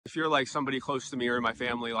if you're like somebody close to me or in my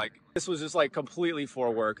family, like this was just like completely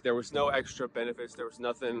for work. There was no extra benefits. There was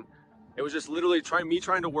nothing. It was just literally me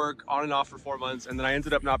trying to work on and off for 4 months, and then I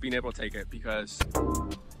ended up not being able to take it because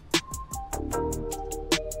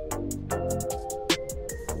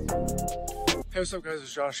hey, what's up guys,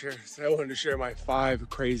 it's Josh here. Today I wanted to share my 5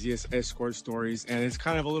 craziest escort stories, and it's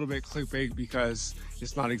kind of a little bit clickbait because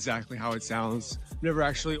it's not exactly how it sounds. I've never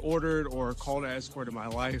actually ordered or called an escort in my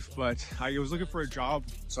life, but I was looking for a job,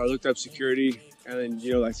 so I looked up security, and then,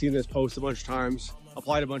 you know, I've seen this post a bunch of times,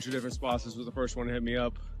 applied a bunch of different spots. This was the first one to hit me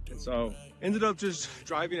up. And so ended up just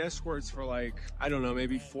driving escorts for like, I don't know,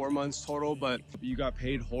 maybe 4 months total, but you got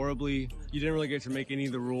paid horribly. You didn't really get to make any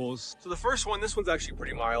of the rules. So the first one, this one's actually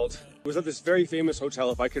pretty mild. It was at this very famous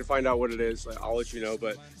hotel. If I could find out what it is, like, I'll let you know.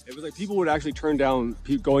 But it was like people would actually turn down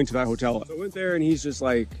going to that hotel. So I went there and he's just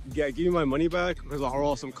like, yeah, give me my money back because or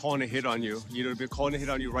else I'm calling a hit on you. You know, they're calling a hit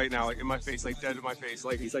on you right now, like in my face, like dead in my face.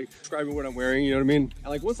 Like he's like describing what I'm wearing, you know what I mean? And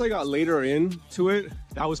like once I got later into it,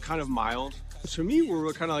 that was kind of mild. To me, we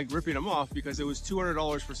were kind of like ripping them off because it was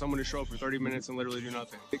 $200 for someone to show up for 30 minutes and literally do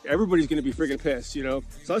nothing. Like, everybody's gonna be freaking pissed, you know?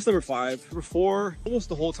 So that's number 5. Number 4, almost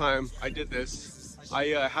the whole time I did this, I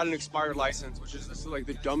had an expired license, which is like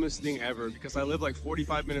the dumbest thing ever because I live like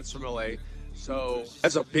 45 minutes from LA. So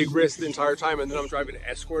that's a big risk the entire time, and then I'm driving an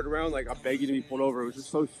escort around, like I'm begging to be pulled over, which is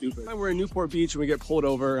so stupid. We're in Newport Beach and we get pulled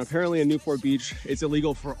over. Apparently in Newport Beach, it's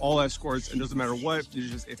illegal for all escorts, and doesn't matter what,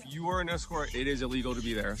 it's just if you are an escort, it is illegal to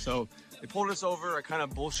be there. So they pulled us over. I kind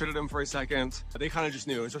of bullshitted them for a second. They kind of just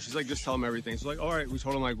knew. So she's like, just tell them everything. So like, all right, we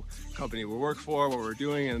told them like company we work for, what we're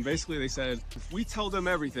doing. And basically they said, if we tell them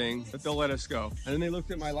everything, that they'll let us go. And then they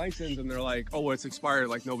looked at my license and they're like, oh, well, it's expired.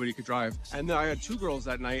 Like nobody could drive. And then I had 2 girls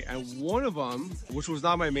that night. And one of them, which was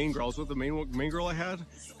not my main girl, it was the main girl I had.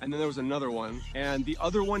 And then there was another one. And the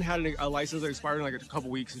other one had a license that expired in like a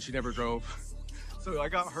couple weeks and she never drove. So I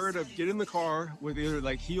got her to get in the car with either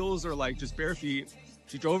like heels or like just bare feet.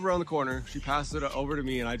 She drove around the corner, she passed it over to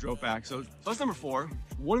me, and I drove back. So that's number 4.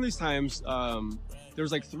 One of these times, there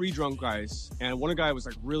was like 3 drunk guys, and one guy was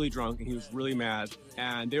like really drunk and he was really mad.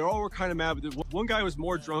 And they all were kind of mad, but one guy was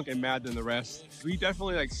more drunk and mad than the rest. So he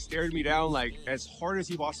definitely like stared me down like as hard as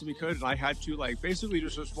he possibly could, and I had to like basically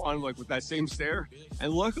just respond like with that same stare.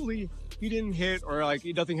 And luckily, he didn't hit or like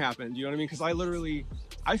nothing happened, you know what I mean? Because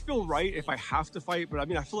I feel right if I have to fight, but I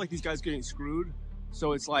mean, I feel like these guys getting screwed.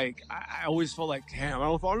 So it's like, I always felt like, damn, I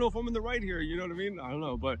don't know if I'm in the right here, you know what I mean? I don't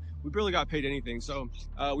know, but we barely got paid anything. So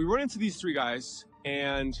we run into these 3 guys,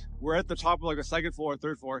 and we're at the top of like a 2nd floor,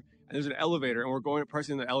 3rd floor, and there's an elevator, and we're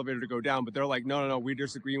pressing the elevator to go down, but they're like, no, we're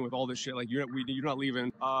disagreeing with all this shit. Like, you're not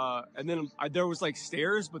leaving. And then there was like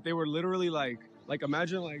stairs, but they were literally like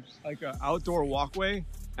imagine like an outdoor walkway,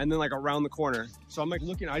 and then like around the corner. So I'm like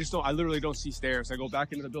looking, I literally don't see stairs. I go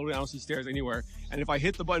back into the building, I don't see stairs anywhere. And if I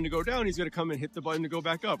hit the button to go down, he's gonna come and hit the button to go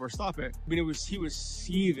back up or stop it. I mean, he was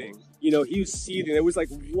seething, you know, he was seething. It was like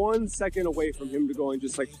 1 second away from him to go in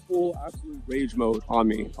just like full absolute rage mode on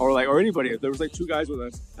me, or anybody. There was like 2 guys with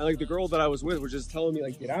us, and like the girl that I was with was just telling me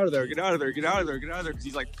like, get out of there, get out of there, get out of there, get out of there, because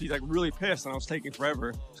he's like really pissed, and I was taking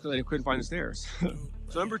forever just because I couldn't find the stairs.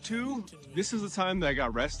 So number 2, this is the time that I got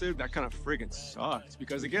arrested. That kind of friggin' sucked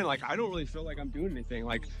because again, like I don't really feel like I'm doing anything.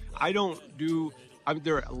 Like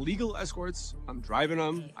they're illegal escorts. I'm driving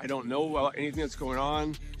them. I don't know about anything that's going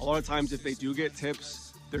on. A lot of times if they do get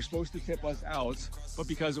tips, they're supposed to tip us out, but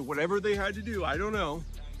because of whatever they had to do, I don't know.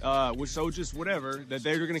 So just whatever, that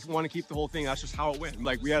they're gonna want to keep the whole thing. That's just how it went.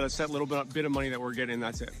 Like we had a set little bit of money that we're getting,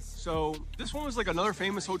 that's it. So this one was like another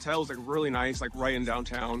famous hotel. It's like really nice, like right in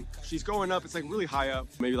downtown. She's going up, it's like really high up,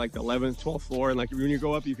 maybe like the 11th, 12th floor. And like when you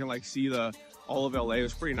go up, you can like see all of LA. It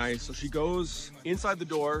was pretty nice. So she goes inside the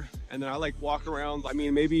door, and then I like walk around. I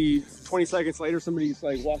mean, maybe 20 seconds later, somebody's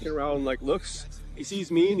like walking around, like looks, he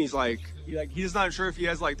sees me, and he's not sure if he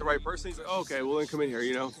has like the right person. He's like, oh, okay, well then come in here,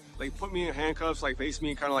 you know, like put me in handcuffs, like face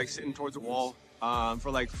me, kind of like sitting towards the wall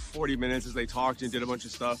for like 40 minutes as they talked and did a bunch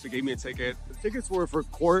of stuff. They gave me a ticket. The tickets were for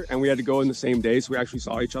court, and we had to go in the same day, so we actually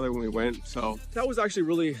saw each other when we went. So that was actually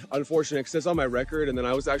really unfortunate because it's on my record, and then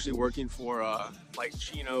I was actually working for like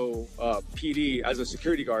Chino PD as a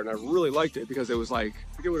security guard, and I really liked it because it was like,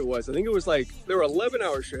 I forget what it was. I think it was like, there were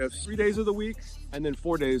 11-hour shifts, 3 days of the week, and then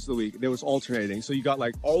 4 days of the week. There was alternating. So you got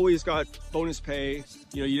like, always got bonus pay.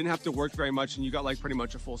 You know, you didn't have to work very much, and you got like pretty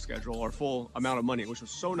much a full schedule or full amount of money, which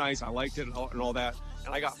was so nice. I liked it and all that.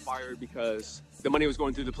 And I got fired because the money was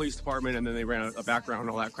going through the police department, and then they ran a background and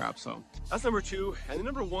all that crap. So that's number 2. And then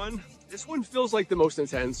number 1, this one feels like the most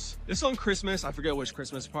intense. This on Christmas, I forget which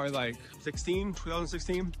Christmas, probably like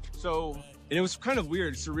 2016. So And it was kind of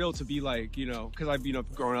weird, surreal to be like, you know, because I've, you know,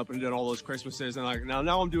 grown up and done all those Christmases, and like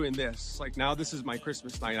now I'm doing this. Like now this is my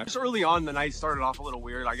Christmas night. Just early on, the night started off a little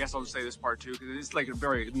weird. I guess I'll just say this part too, because it's like a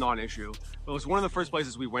very non-issue. But it was one of the first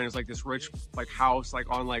places we went. It was like this rich like house, like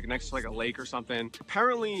on like next to like a lake or something.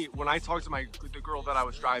 Apparently, when I talked to the girl that I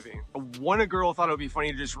was driving, one girl thought it would be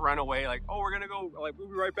funny to just run away, like, oh, we're gonna go, like we'll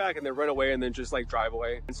be right back, and then run away and then just like drive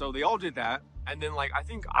away. And so they all did that. And then like, I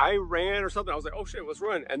think I ran or something. I was like, oh shit, let's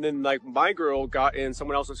run. And then like my girl got in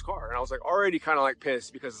someone else's car. And I was like already kind of like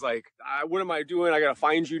pissed because like, what am I doing? I got to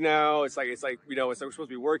find you now. It's like, you know, it's like we're supposed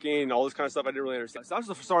to be working and all this kind of stuff. I didn't really understand. So that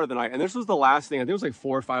was the start of the night. And this was the last thing. I think it was like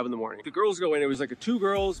 4 or 5 in the morning. The girls go in. It was like 2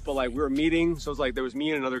 girls, but like we were meeting. So it was like, there was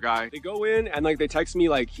me and another guy. They go in and like, they text me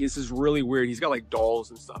like, this is really weird. He's got like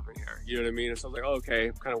dolls and stuff in here. You know what I mean? And so I was like, oh,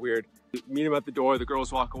 okay, kind of weird. Meet him at the door. The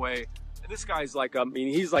girls walk away. This guy's like, I mean,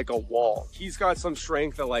 he's like a wall. He's got some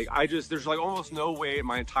strength that like, there's like almost no way in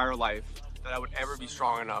my entire life that I would ever be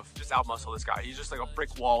strong enough to just outmuscle this guy. He's just like a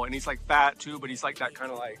brick wall, and he's like fat too, but he's like that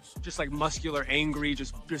kind of like, just like muscular, angry,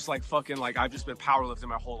 just like fucking like, I've just been powerlifting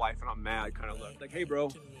my whole life and I'm mad kind of look. Like, hey bro,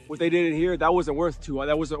 what they did in here, that wasn't worth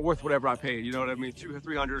that wasn't worth whatever I paid. You know what I mean? 200 or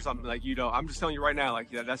 300 or something, like, you know, I'm just telling you right now, like,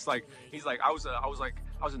 yeah, that's like, he's like, I was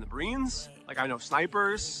in the Marines, like I know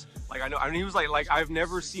snipers, like I mean, he was like I've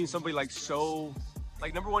never seen somebody like so,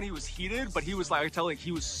 like, number one, he was heated, but he was like, I tell like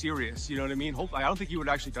he was serious, you know what I mean? Hopefully, I don't think he would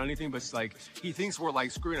have actually done anything, but it's like, he thinks we're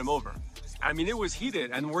like screwing him over. I mean, it was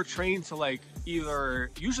heated, and we're trained to like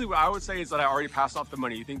usually what I would say is that I already passed off the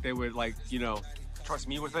money. You think they would like, you know, trust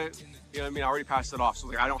me with it? You know what I mean? I already passed it off, so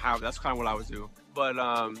like I don't have it. That's kind of what I would do. But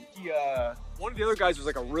one of the other guys was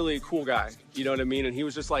like a really cool guy, you know what I mean? And he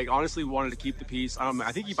was just like, honestly wanted to keep the peace.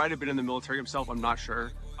 I think he might have been in the military himself, I'm not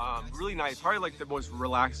sure. Really nice, probably like the most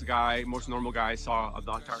relaxed guy, most normal guy I saw of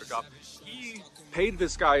the entire job. He paid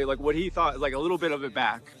this guy like what he thought, like a little bit of it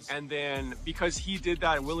back. And then because he did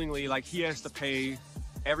that willingly, like he has to pay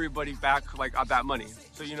everybody back like that money.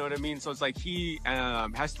 So you know what I mean? So it's like he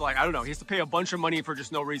has to, like, I don't know, he has to pay a bunch of money for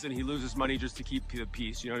just no reason. He loses money just to keep the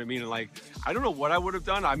peace, you know what I mean? And like, I don't know what I would have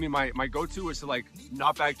done. I mean, my go-to is to like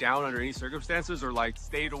not back down under any circumstances, or like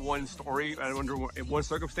stay to one story under one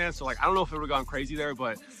circumstance. So like, I don't know if it would have gone crazy there,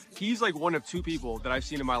 but he's like one of 2 people that I've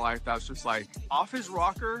seen in my life that's just like off his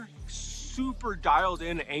rocker, super dialed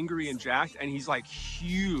in, angry and jacked, and he's like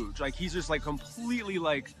huge. Like he's just like completely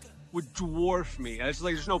like would dwarf me, and it's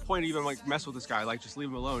like there's no point to even like mess with this guy, like just leave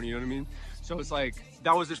him alone, you know what I mean? So it's like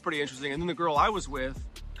that was just pretty interesting. And then the girl I was with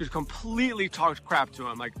just completely talked crap to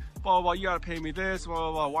him, like blah blah blah, you gotta pay me this, blah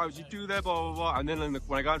blah blah, why would you do that, blah blah blah. And then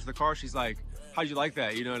when I got into the car, she's like, how'd you like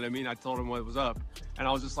that, you know what I mean? I told him what was up, and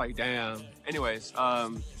I was just like, damn. Anyways,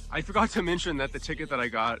 I forgot to mention that the ticket that I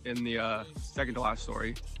got in the second to last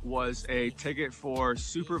story was a ticket for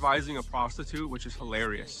supervising a prostitute, which is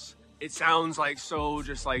hilarious. It sounds like so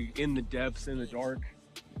just like in the depths, in the dark,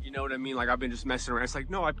 you know what I mean? Like I've been just messing around. It's like,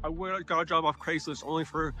 no, I got a job off Craigslist only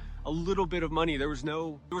for a little bit of money. There was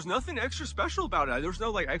nothing extra special about it. There was no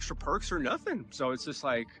like extra perks or nothing. So it's just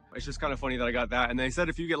like, it's just kind of funny that I got that. And they said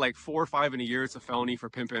if you get like 4 or 5 in a year, it's a felony for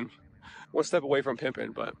pimping. One step away from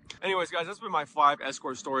pimping. But anyways, guys, that's been my 5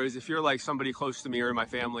 escort stories. If you're like somebody close to me or in my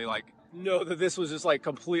family, like know that this was just like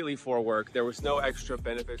completely for work. There was no extra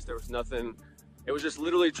benefits. There was nothing. It was just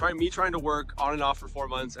literally me trying to work on and off for 4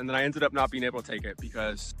 months, and then I ended up not being able to take it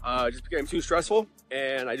because it just became too stressful,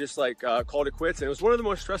 and I just like called it quits, and it was one of the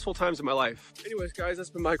most stressful times of my life. Anyways, guys, that's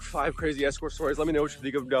been my 5 crazy escort stories. Let me know what you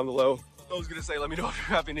think of them down below. I was gonna say, let me know if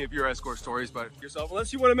you have any of your escort stories, but yourself,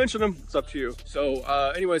 unless you want to mention them, it's up to you. So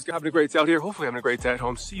anyways, having a great day out here, hopefully having a great day at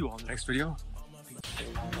home. See you all in the next video.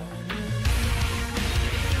 Peace.